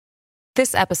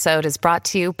This episode is brought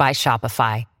to you by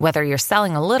Shopify. Whether you're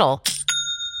selling a little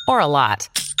or a lot,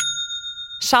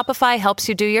 Shopify helps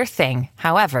you do your thing,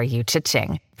 however you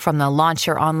cha-ching. From the launch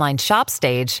your online shop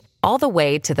stage, all the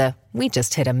way to the we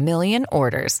just hit 1 million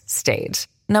orders stage.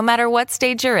 No matter what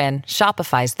stage you're in,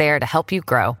 Shopify's there to help you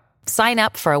grow. Sign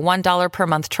up for a $1 per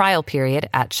month trial period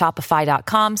at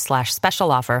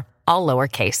shopify.com/special offer, all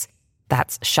lowercase.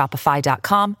 That's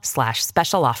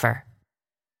shopify.com/special offer.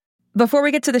 Before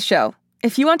we get to the show,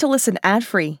 if you want to listen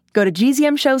ad-free, go to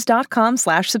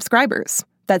gzmshows.com/subscribers.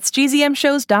 That's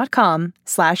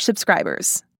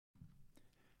gzmshows.com/subscribers.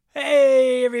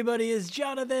 Hey everybody, it's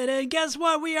Jonathan, and guess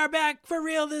what? We are back for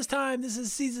real this time. This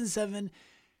is season 7,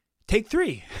 take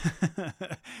 3.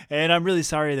 And I'm really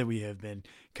sorry that we have been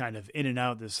kind of in and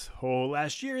out. This whole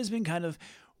last year has been kind of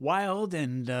wild,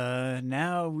 and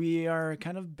now we are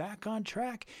kind of back on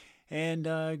track.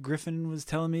 And Griffin was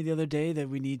telling me the other day that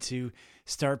we need to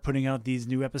start putting out these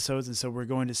new episodes. And so we're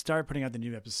going to start putting out the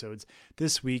new episodes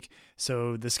this week.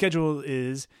 So the schedule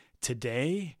is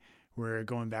today, we're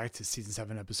going back to season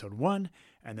 7, episode 1.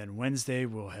 And then Wednesday,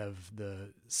 we'll have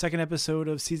the second episode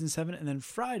of season 7. And then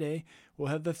Friday, we'll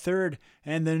have the third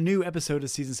and the new episode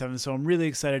of season 7. So I'm really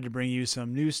excited to bring you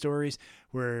some new stories.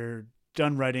 We're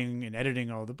done writing and editing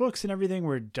all the books and everything.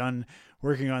 We're done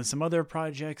working on some other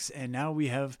projects. And now we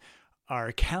have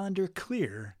our calendar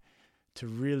clear to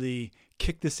really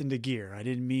kick this into gear. I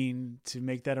didn't mean to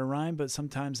make that a rhyme, but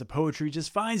sometimes the poetry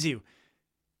just finds you.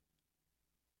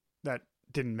 That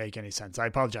didn't make any sense. I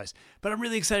apologize. But I'm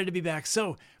really excited to be back.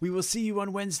 So we will see you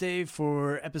on Wednesday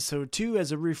for episode 2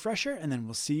 as a refresher, and then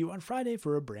we'll see you on Friday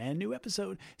for a brand new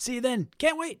episode. See you then.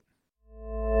 Can't wait.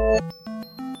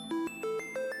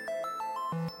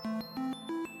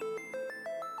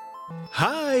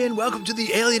 Hi, and welcome to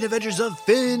the Alien Adventures of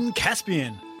Finn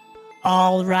Caspian.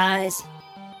 All rise.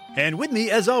 And with me,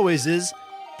 as always, is...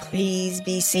 Please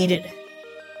be seated.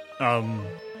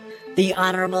 The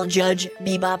Honorable Judge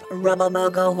Bebop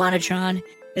Robomogo Wanatron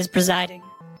is presiding.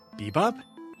 Bebop?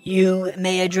 You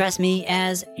may address me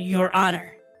as Your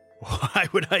Honor. Why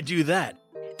would I do that?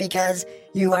 Because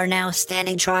you are now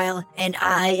standing trial, and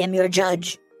I am your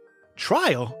judge.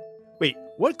 Trial? Wait,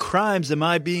 what crimes am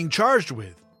I being charged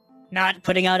with? Not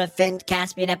putting out a Finn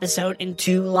Caspian episode in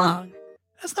too long.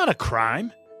 That's not a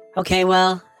crime. Okay,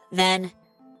 well, then,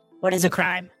 what is a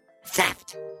crime?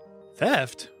 Theft.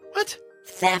 Theft? What?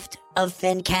 Theft of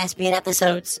Finn Caspian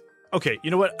episodes. Okay,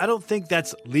 you know what? I don't think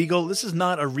that's legal. This is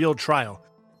not a real trial.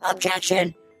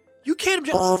 Objection. You can't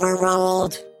object.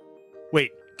 Overruled.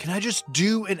 Wait, can I just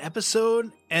do an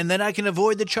episode and then I can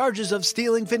avoid the charges of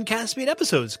stealing Finn Caspian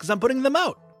episodes because I'm putting them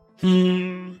out?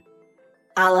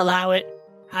 I'll allow it.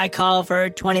 I call for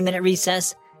a 20-minute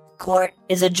recess. Court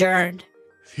is adjourned.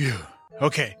 Phew.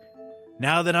 Okay.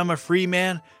 Now that I'm a free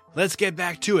man, let's get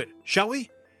back to it, shall we?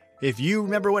 If you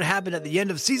remember what happened at the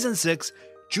end of season 6,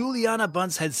 Juliana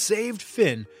Bunce had saved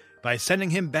Finn by sending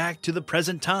him back to the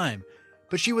present time.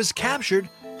 But she was captured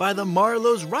by the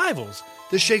Marlowe's rivals,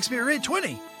 the Shakespeare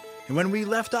 820. And when we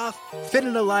left off, Finn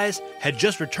and Elias had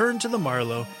just returned to the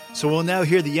Marlowe, so we'll now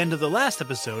hear the end of the last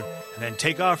episode, and then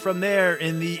take off from there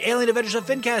in the Alien Adventures of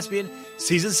Finn Caspian,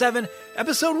 Season 7,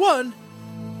 Episode 1,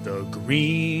 The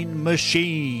Green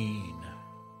Machine.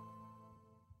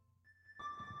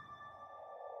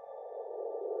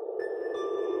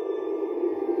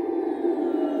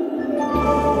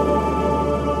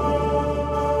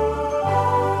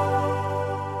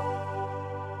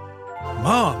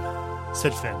 Mom,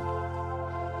 said Finn.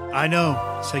 I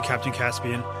know, said Captain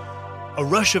Caspian. A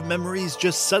rush of memories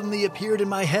just suddenly appeared in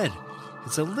my head.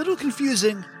 It's a little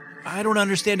confusing. I don't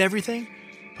understand everything,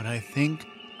 but I think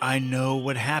I know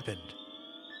what happened.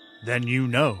 Then you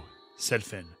know, said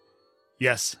Finn.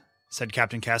 Yes, said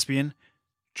Captain Caspian.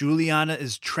 Juliana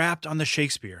is trapped on the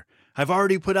Shakespeare. I've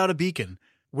already put out a beacon.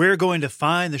 We're going to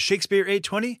find the Shakespeare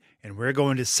 820, and we're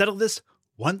going to settle this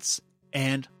once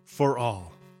and for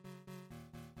all.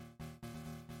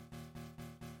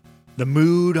 The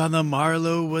mood on the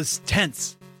Marlowe was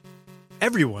tense.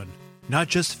 Everyone, not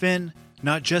just Finn,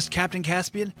 not just Captain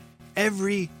Caspian,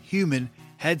 every human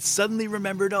had suddenly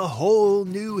remembered a whole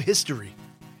new history.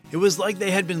 It was like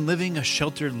they had been living a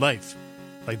sheltered life,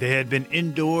 like they had been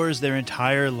indoors their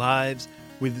entire lives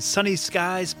with sunny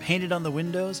skies painted on the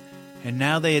windows, and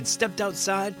now they had stepped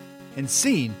outside and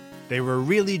seen they were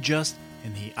really just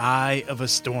in the eye of a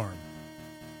storm.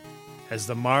 As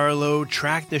the Marlowe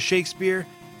tracked the Shakespeare,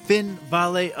 Finn,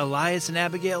 Vale, Elias, and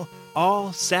Abigail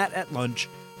all sat at lunch,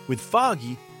 with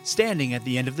Foggy standing at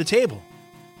the end of the table.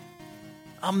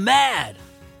 I'm mad,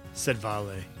 said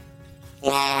Vale.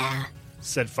 Yeah,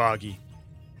 said Foggy.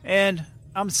 And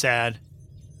I'm sad,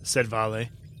 said Vale.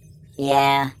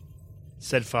 Yeah.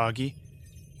 Said Foggy.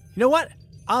 You know what?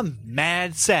 I'm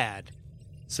mad sad,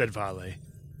 said Vale.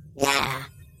 Yeah.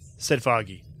 Said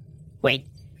Foggy. Wait.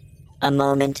 A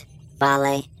moment.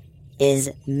 Vale.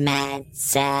 Is mad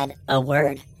sad a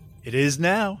word? It is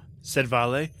now, said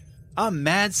Vale. I'm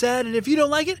mad sad, and if you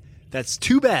don't like it, that's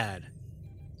too bad,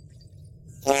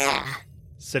 Yeah.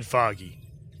 said Foggy.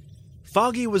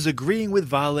 Foggy was agreeing with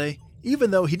Vale,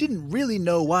 even though he didn't really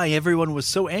know why everyone was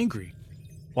so angry.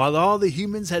 While all the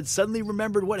humans had suddenly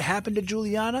remembered what happened to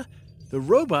Juliana, the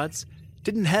robots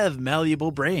didn't have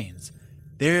malleable brains.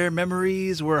 Their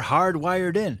memories were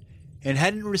hardwired in and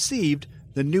hadn't received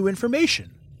the new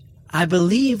information. I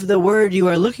believe the word you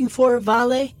are looking for,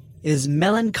 Vale, is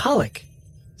melancholic,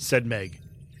 said Meg,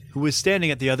 who was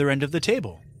standing at the other end of the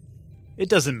table. It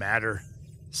doesn't matter,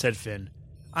 said Finn.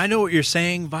 I know what you're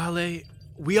saying, Vale.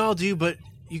 We all do, but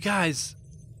you guys,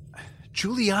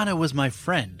 Juliana was my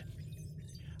friend.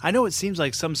 I know it seems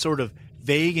like some sort of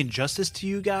vague injustice to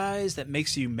you guys that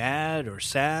makes you mad or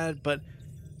sad, but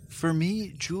for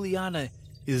me, Juliana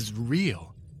is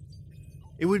real.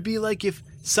 It would be like if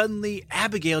suddenly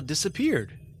Abigail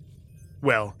disappeared.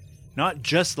 Well, not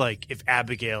just like if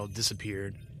Abigail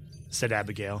disappeared, said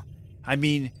Abigail. I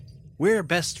mean, we're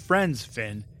best friends,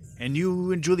 Finn, and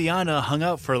you and Juliana hung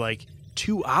out for like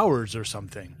 2 hours or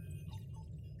something.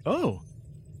 Oh,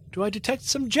 do I detect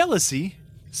some jealousy?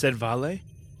 Said Vale.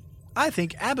 I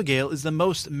think Abigail is the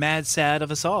most mad sad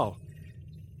of us all.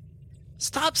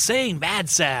 Stop saying mad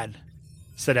sad,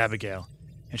 said Abigail,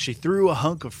 and she threw a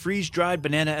hunk of freeze-dried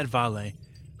banana at Vale,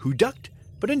 who ducked,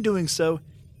 but in doing so,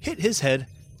 hit his head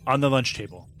on the lunch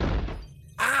table.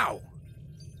 Ow!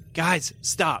 Guys,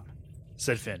 stop,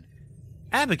 said Finn.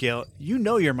 Abigail, you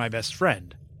know you're my best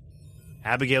friend.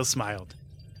 Abigail smiled.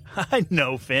 I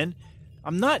know, Finn.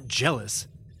 I'm not jealous.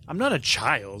 I'm not a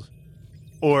child.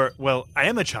 Or, well, I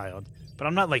am a child, but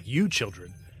I'm not like you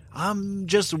children. I'm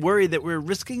just worried that we're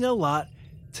risking a lot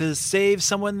to save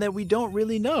someone that we don't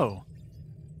really know.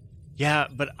 Yeah,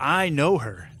 but I know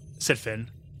her, said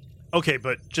Finn. Okay,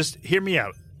 but just hear me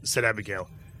out, said Abigail.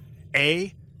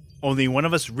 A, only one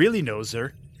of us really knows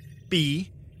her. B,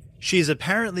 she's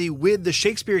apparently with the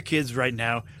Shakespeare kids right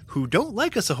now who don't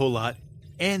like us a whole lot.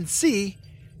 And C,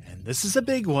 and this is a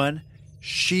big one,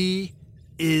 she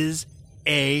is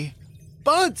a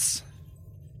Bunce!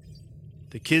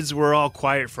 The kids were all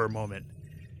quiet for a moment.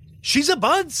 She's a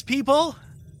Bunce, people,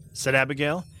 said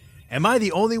Abigail. Am I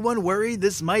the only one worried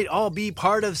this might all be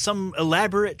part of some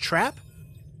elaborate trap?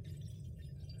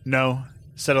 No,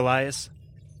 said Elias.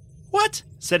 What?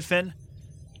 Said Finn.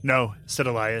 No, said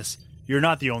Elias. You're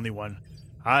not the only one.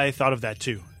 I thought of that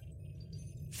too.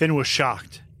 Finn was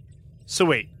shocked. So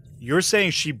wait, you're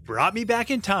saying she brought me back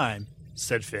in time,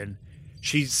 said Finn.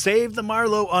 She saved the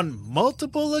Marlowe on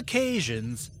multiple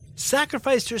occasions,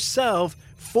 sacrificed herself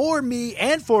for me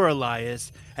and for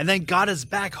Elias, and then got us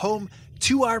back home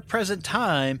to our present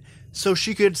time so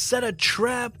she could set a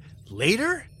trap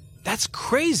later? That's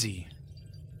crazy.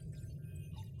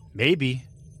 Maybe,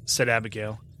 said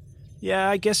Abigail. Yeah,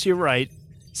 I guess you're right,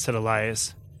 said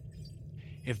Elias.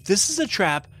 If this is a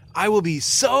trap, I will be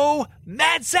so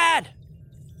mad sad,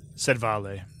 said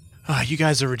Vale. You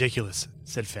guys are ridiculous,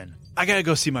 said Finn. I gotta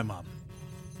go see my mom.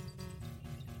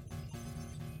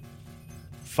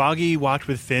 Foggy walked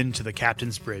with Finn to the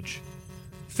captain's bridge.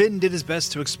 Finn did his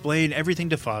best to explain everything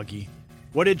to Foggy,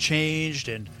 what had changed,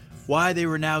 and why they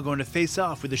were now going to face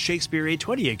off with the Shakespeare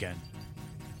 820 again.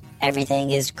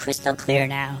 Everything is crystal clear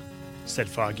now. Said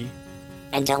Foggy.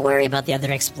 And don't worry about the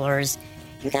other explorers.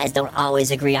 You guys don't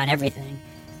always agree on everything,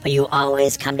 but you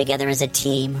always come together as a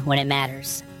team when it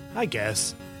matters. I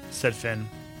guess, said Finn.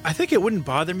 I think it wouldn't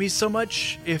bother me so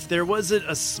much if there wasn't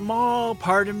a small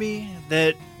part of me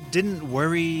that didn't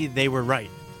worry they were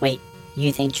right. Wait,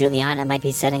 you think Juliana might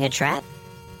be setting a trap?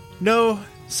 No,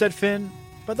 said Finn,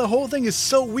 but the whole thing is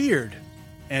so weird.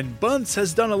 And Bunce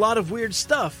has done a lot of weird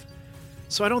stuff.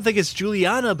 So I don't think it's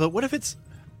Juliana, but what if it's...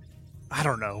 I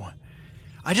don't know.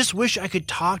 I just wish I could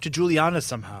talk to Juliana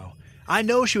somehow. I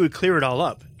know she would clear it all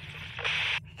up.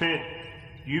 Finn,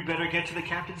 you better get to the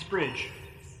captain's bridge.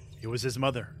 It was his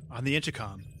mother, on the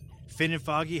intercom. Finn and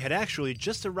Foggy had actually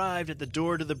just arrived at the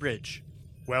door to the bridge.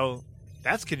 Well,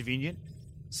 that's convenient,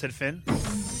 said Finn.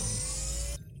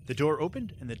 The door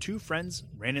opened and the two friends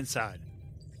ran inside.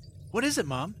 What is it,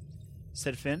 Mom?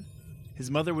 Said Finn.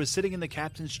 His mother was sitting in the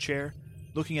captain's chair,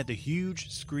 looking at the huge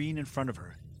screen in front of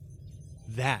her.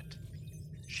 That.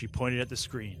 She pointed at the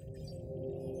screen.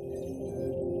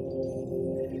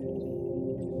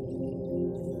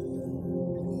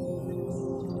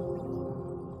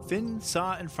 Finn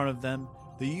saw in front of them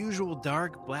the usual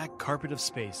dark black carpet of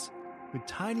space, with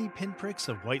tiny pinpricks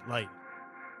of white light.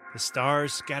 The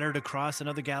stars scattered across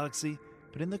another galaxy,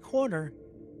 but in the corner,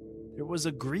 there was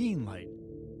a green light.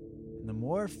 And the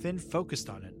more Finn focused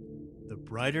on it, the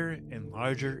brighter and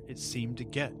larger it seemed to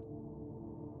get.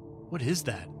 "What is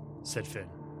that?" said Finn.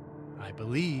 "I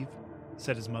believe,"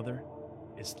 said his mother,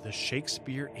 "it's the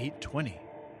Shakespeare 820.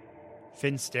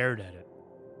 Finn stared at it.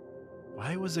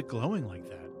 Why was it glowing like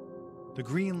that? The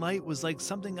green light was like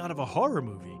something out of a horror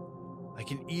movie,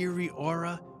 like an eerie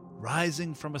aura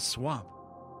rising from a swamp.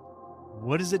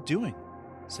 "What is it doing?"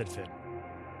 said Finn.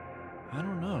 "I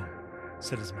don't know,"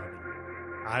 said his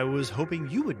mother. "I was hoping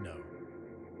you would know."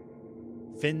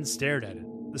 Finn stared at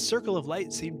it. The circle of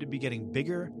light seemed to be getting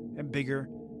bigger and bigger,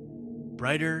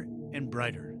 brighter and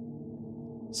brighter.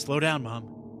 "Slow down,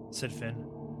 Mom," said Finn.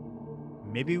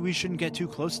 "Maybe we shouldn't get too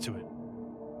close to it."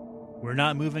 "We're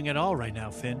not moving at all right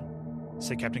now, Finn,"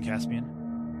 said Captain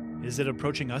Caspian. "Is it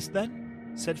approaching us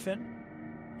then?" said Finn.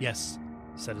 "Yes,"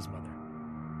 said his mother.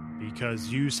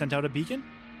 "Because you sent out a beacon?"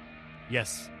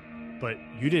 "Yes, but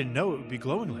you didn't know it would be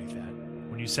glowing like that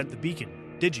when you sent the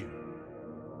beacon, did you?"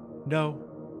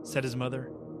 "No," said his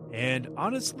mother. "And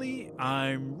honestly,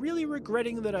 I'm really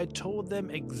regretting that I told them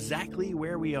exactly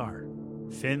where we are."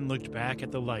 Finn looked back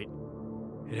at the light.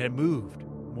 It had moved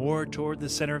more toward the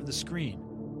center of the screen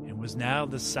and was now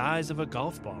the size of a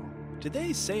golf ball. "Did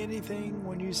they say anything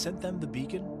when you sent them the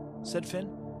beacon?" said Finn.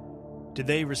 "Did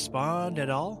they respond at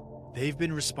all?" "They've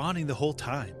been responding the whole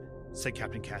time," said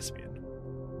Captain Caspian.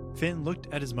 Finn looked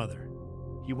at his mother.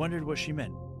 He wondered what she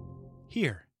meant.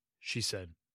 "Here," she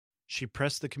said. She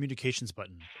pressed the communications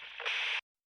button.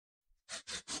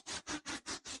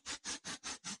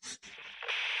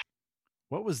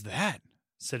 "What was that?"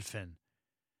 said Finn.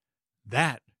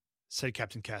 "That," said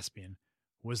Captain Caspian,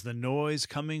 "was the noise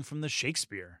coming from the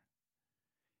Shakespeare."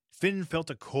 Finn felt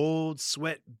a cold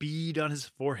sweat bead on his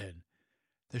forehead.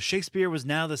 The Shakespeare was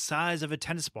now the size of a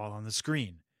tennis ball on the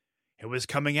screen. It was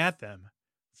coming at them,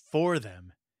 for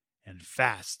them, and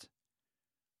fast.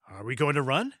 "Are we going to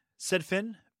run?" said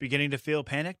Finn, beginning to feel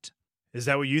panicked. "Is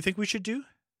that what you think we should do?"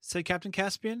 said Captain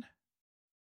Caspian.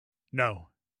 "No,"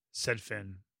 said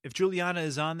Finn. "If Juliana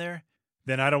is on there,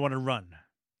 then I don't want to run."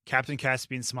 Captain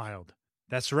Caspian smiled.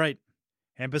 "That's right.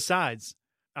 And besides,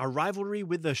 our rivalry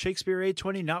with the Shakespeare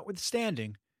 820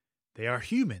 notwithstanding, they are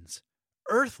humans,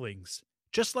 earthlings,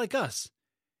 just like us.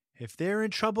 If they're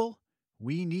in trouble,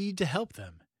 we need to help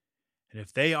them. And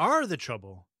if they are the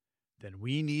trouble, then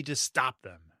we need to stop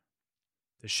them."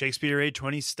 The Shakespeare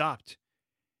 820 stopped.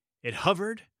 It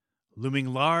hovered, looming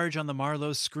large on the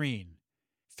Marlowe screen.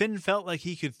 Finn felt like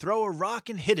he could throw a rock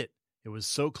and hit it. It was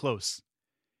so close.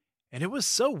 And it was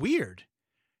so weird.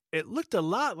 It looked a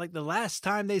lot like the last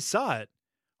time they saw it,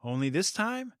 only this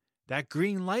time, that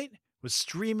green light was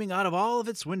streaming out of all of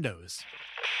its windows.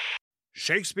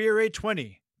 "Shakespeare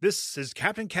 820, this is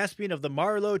Captain Caspian of the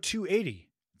Marlowe 280.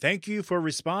 Thank you for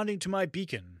responding to my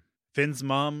beacon." Finn's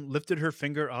mom lifted her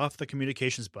finger off the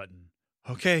communications button.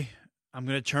 "Okay, I'm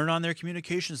going to turn on their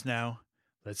communications now.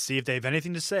 Let's see if they have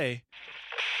anything to say."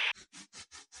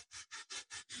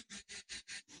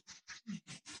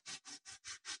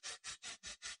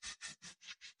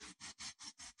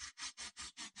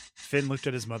 Finn looked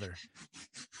at his mother.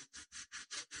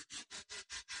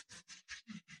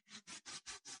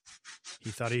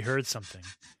 He thought he heard something.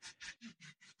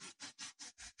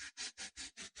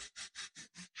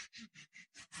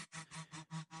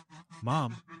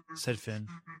 "Mom," said Finn,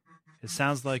 "it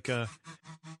sounds like a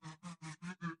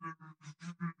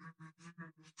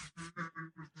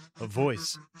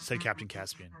voice," said Captain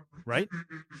Caspian. "Right?"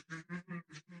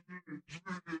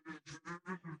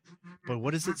 "But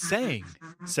what is it saying?"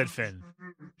 said Finn.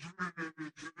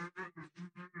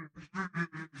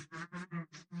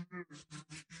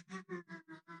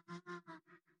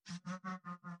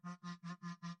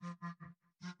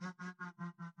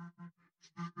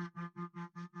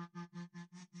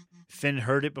 Finn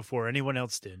heard it before anyone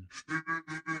else did.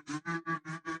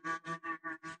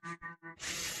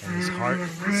 And his heart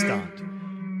stopped.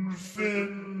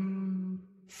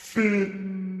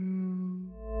 Finn.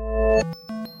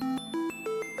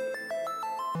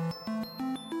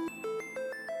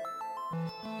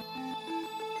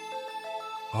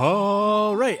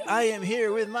 All right, I am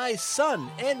here with my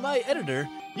son and my editor,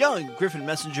 young Griffin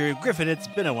Messenger. Griffin, it's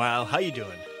been a while. How you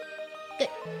doing? Good.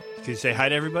 Can you say hi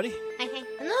to everybody? Hi.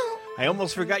 Hello. I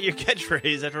almost forgot your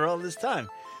catchphrase after all this time.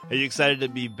 Are you excited to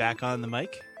be back on the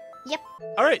mic? Yep.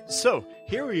 All right, so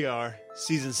here we are,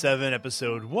 Season 7,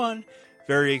 Episode 1.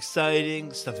 Very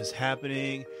exciting. Stuff is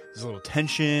happening. There's a little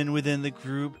tension within the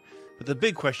group. But the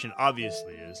big question,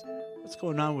 obviously, is What's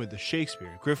going on with the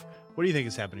Shakespeare? Griff, what do you think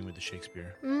is happening with the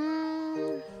Shakespeare?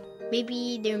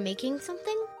 Maybe they're making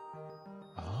something?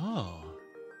 Oh,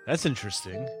 that's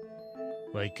interesting.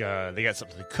 Like, they got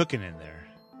something cooking in there.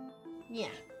 Yeah.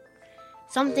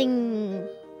 Something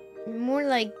more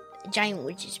like a giant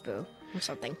witch's brew or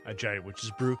something. A giant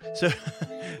witch's brew.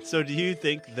 So do you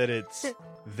think that it's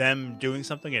them doing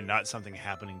something and not something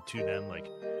happening to them? Like,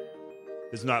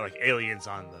 there's not like aliens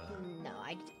on the... No,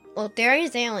 well, there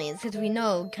is aliens, because we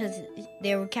know, because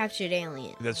they were captured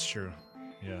aliens. That's true,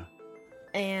 yeah.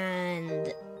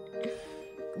 And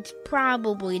it's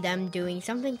probably them doing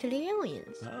something to the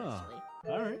aliens. Oh,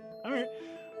 all right.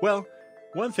 Well,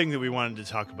 one thing that we wanted to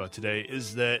talk about today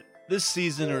is that this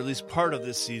season, or at least part of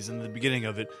this season, the beginning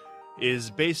of it,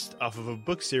 is based off of a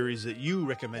book series that you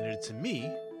recommended to me,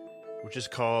 which is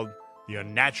called The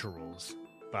Unnaturals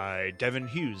by Devin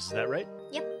Hughes. Is that right?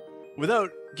 Yep.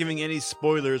 Without giving any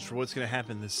spoilers for what's going to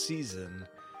happen this season,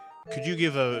 could you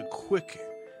give a quick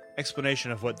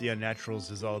explanation of what The Unnaturals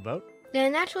is all about? The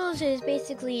Unnaturals is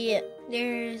basically,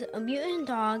 there's a mutant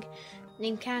dog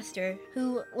named Castor,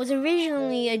 who was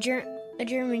originally a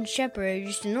German Shepherd,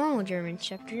 just a normal German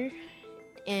Shepherd,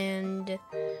 and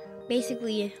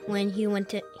basically when he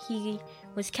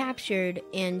was captured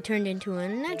and turned into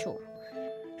an unnatural.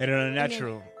 And an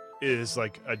unnatural is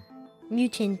like a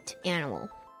mutant animal.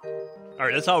 All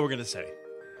right, that's all we're gonna say.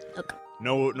 Okay.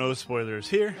 No spoilers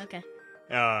here. Okay.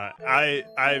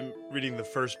 I'm reading the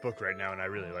first book right now, and I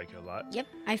really like it a lot. Yep,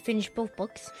 I finished both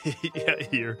books. Yeah,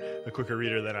 you're a quicker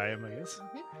reader than I am, I guess.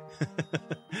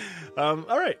 Mm-hmm.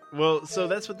 All right. Well, so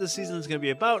that's what this season is going to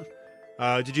be about.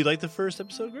 Did you like the first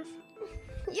episode, Griff?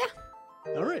 Yeah.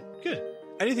 All right, good.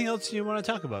 Anything else you want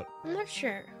to talk about? I'm not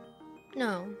sure.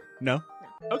 No. No?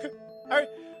 Okay. All right.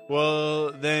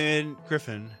 Well, then,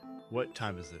 Griffin, what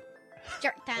time is it?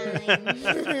 Start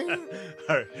time.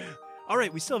 All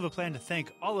right, we still have a plan to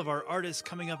thank all of our artists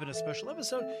coming up in a special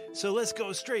episode, so let's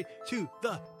go straight to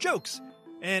the jokes.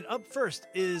 And up first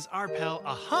is our pal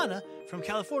Ahana from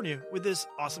California with this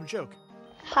awesome joke.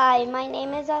 Hi, my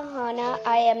name is Ahana.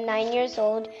 I am 9 years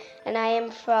old, and I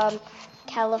am from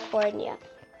California.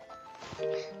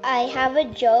 I have a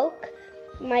joke.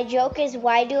 My joke is,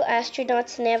 why do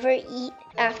astronauts never eat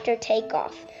after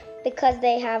takeoff? Because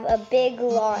they have a big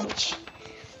launch.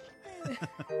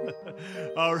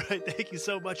 All right, thank you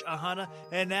so much, Ahana.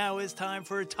 And now it's time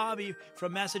for Tommy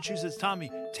from Massachusetts.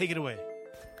 Tommy, take it away.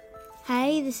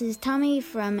 Hi, this is Tommy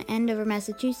from Andover,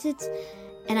 Massachusetts,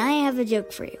 and I have a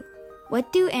joke for you.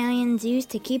 What do aliens use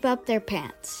to keep up their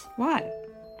pants? What?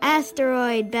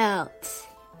 Asteroid belts.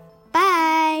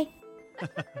 Bye!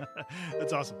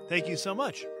 That's awesome. Thank you so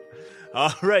much.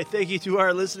 All right, thank you to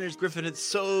our listeners. Griffin, it's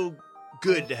so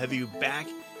good to have you back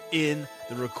in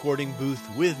the recording booth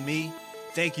with me.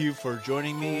 Thank you for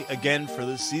joining me again for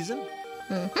this season.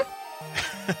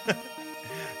 Mm-hmm.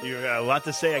 You got a lot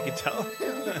to say, I can tell.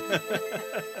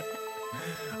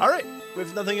 All right,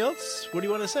 with nothing else, what do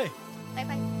you want to say?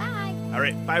 Bye-bye. Bye. All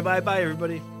right, bye,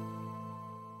 everybody.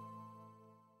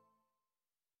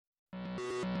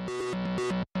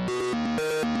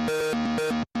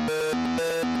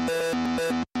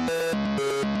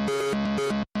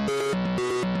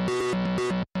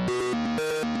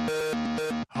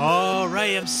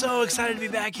 I'm so excited to be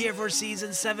back here for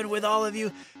Season 7 with all of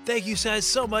you. Thank you guys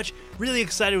so much. Really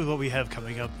excited with what we have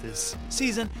coming up this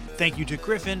season. Thank you to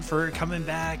Griffin for coming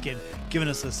back and giving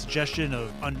us a suggestion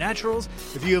of Unnaturals.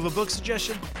 If you have a book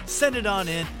suggestion, send it on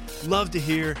in. Love to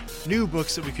hear new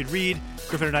books that we could read,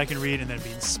 Griffin and I can read and then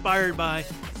be inspired by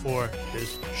for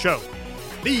this show.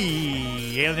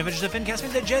 The Alien Adventures of Finn Cast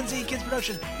means a Gen Z Kids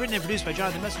production, written and produced by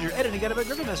Jonathan Messenger, edited by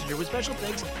Griffin Messenger, with special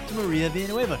thanks to Maria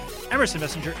Villanueva. Emerson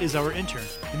Messenger is our intern.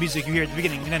 The music you hear at the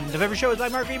beginning and end of every show is by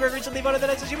Mark Bieber, recently voted the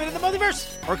nicest human in the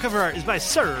multiverse. Our cover art is by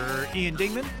Sir Ian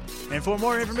Dingman. And for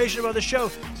more information about the show,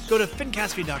 go to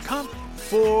fincastme.com.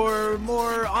 For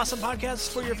more awesome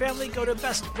podcasts for your family, go to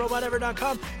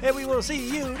bestrobotever.com. And we will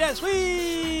see you next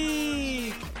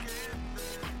week.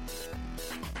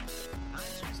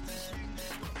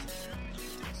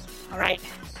 All right,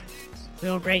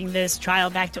 we'll bring this trial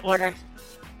back to order.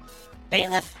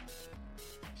 Bailiff.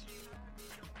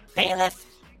 Bailiff.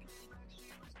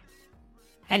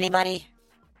 Anybody?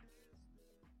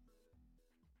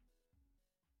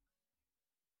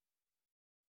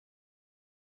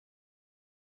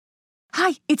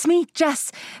 Hi, it's me,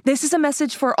 Jess. This is a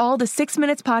message for all the 6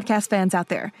 Minutes podcast fans out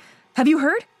there. Have you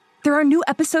heard? There are new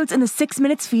episodes in the 6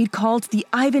 Minutes feed called the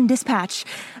Ivan Dispatch.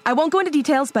 I won't go into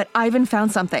details, but Ivan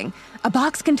found something. A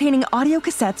box containing audio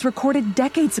cassettes recorded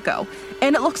decades ago.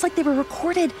 And it looks like they were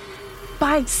recorded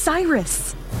by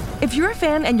Cyrus. If you're a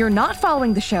fan and you're not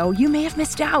following the show, you may have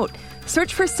missed out.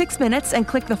 Search for 6 Minutes and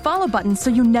click the follow button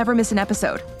so you never miss an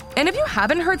episode. And if you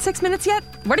haven't heard 6 Minutes yet,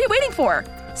 what are you waiting for?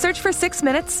 Search for 6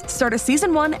 Minutes, start a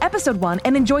Season 1, Episode 1,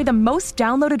 and enjoy the most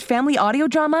downloaded family audio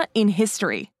drama in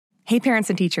history. Hey parents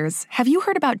and teachers, have you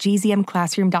heard about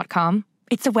gzmclassroom.com?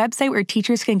 It's a website where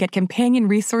teachers can get companion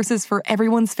resources for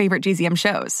everyone's favorite GZM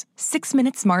shows. 6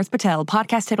 Minutes, Mars Patel,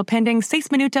 Podcast Title Pending, 6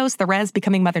 Minutos, The Res,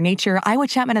 Becoming Mother Nature, Iowa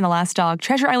Chapman and the Last Dog,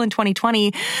 Treasure Island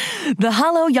 2020, The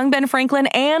Hollow, Young Ben Franklin,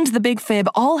 and The Big Fib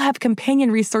all have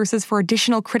companion resources for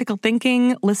additional critical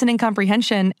thinking, listening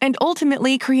comprehension, and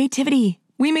ultimately creativity.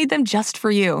 We made them just for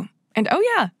you. And oh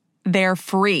yeah, they're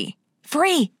free.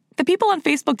 Free! The people on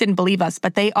Facebook didn't believe us,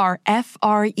 but they are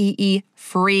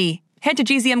free. Head to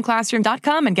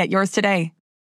gzmclassroom.com and get yours today.